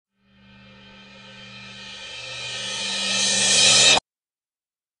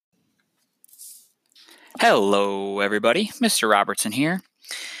Hello, everybody. Mr. Robertson here.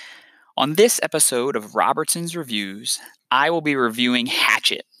 On this episode of Robertson's Reviews, I will be reviewing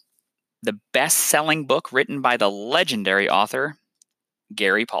Hatchet, the best-selling book written by the legendary author,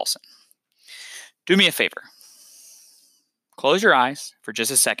 Gary Paulsen. Do me a favor. Close your eyes for just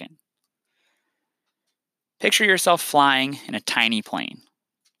a second. Picture yourself flying in a tiny plane.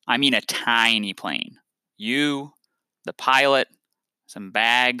 I mean a tiny plane. You, the pilot, some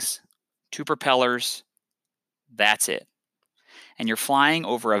bags, two propellers. That's it. And you're flying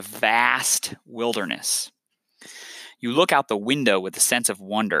over a vast wilderness. You look out the window with a sense of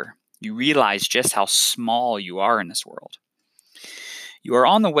wonder. You realize just how small you are in this world. You are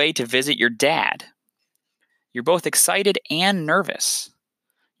on the way to visit your dad. You're both excited and nervous.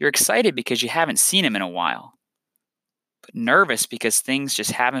 You're excited because you haven't seen him in a while, but nervous because things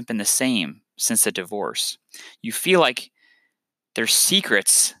just haven't been the same since the divorce. You feel like there's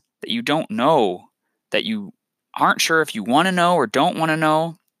secrets that you don't know, that you aren't sure if you want to know or don't want to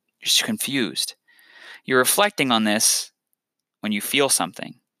know. You're just confused. You're reflecting on this when you feel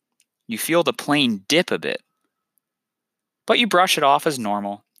something. You feel the plane dip a bit, but you brush it off as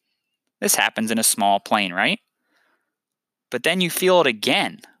normal. This happens in a small plane, right? But then you feel it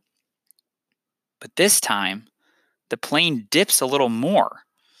again. But this time, the plane dips a little more.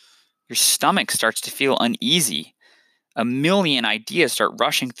 Your stomach starts to feel uneasy. A million ideas start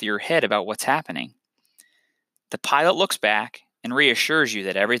rushing through your head about what's happening. The pilot looks back and reassures you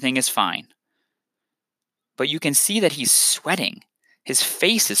that everything is fine. But you can see that he's sweating. His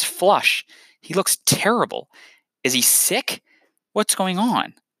face is flush. He looks terrible. Is he sick? What's going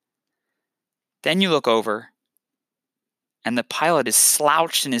on? Then you look over, and the pilot is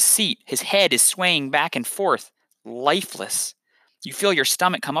slouched in his seat. His head is swaying back and forth, lifeless. You feel your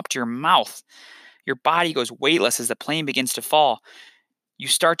stomach come up to your mouth. Your body goes weightless as the plane begins to fall. You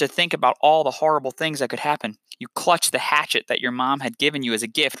start to think about all the horrible things that could happen. You clutch the hatchet that your mom had given you as a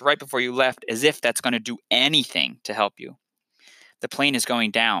gift right before you left, as if that's going to do anything to help you. The plane is going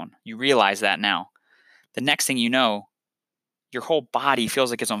down. You realize that now. The next thing you know, your whole body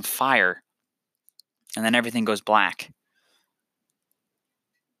feels like it's on fire. And then everything goes black.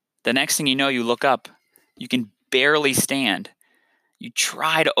 The next thing you know, you look up. You can barely stand. You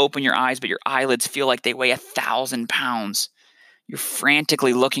try to open your eyes, but your eyelids feel like they weigh 1,000 pounds. You're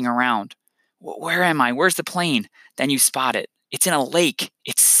frantically looking around. Where am I? Where's the plane? Then you spot it. It's in a lake.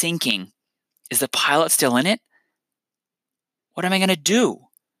 It's sinking. Is the pilot still in it? What am I going to do?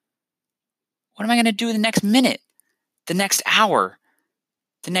 What am I going to do the next minute? The next hour?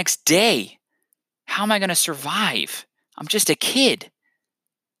 The next day? How am I going to survive? I'm just a kid.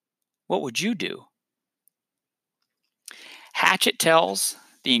 What would you do? Hatchet tells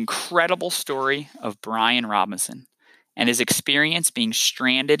the incredible story of Brian Robinson and his experience being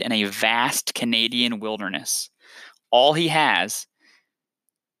stranded in a vast Canadian wilderness. All he has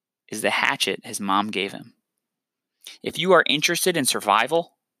is the hatchet his mom gave him. If you are interested in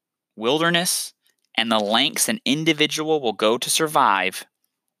survival, wilderness, and the lengths an individual will go to survive,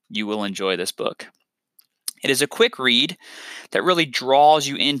 you will enjoy this book. It is a quick read that really draws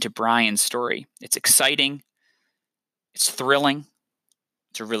you into Brian's story. It's exciting. It's thrilling.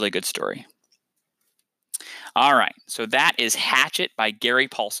 It's a really good story. All right, so that is Hatchet by Gary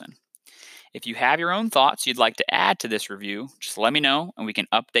Paulsen. If you have your own thoughts you'd like to add to this review, just let me know and we can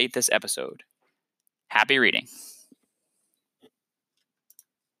update this episode. Happy reading.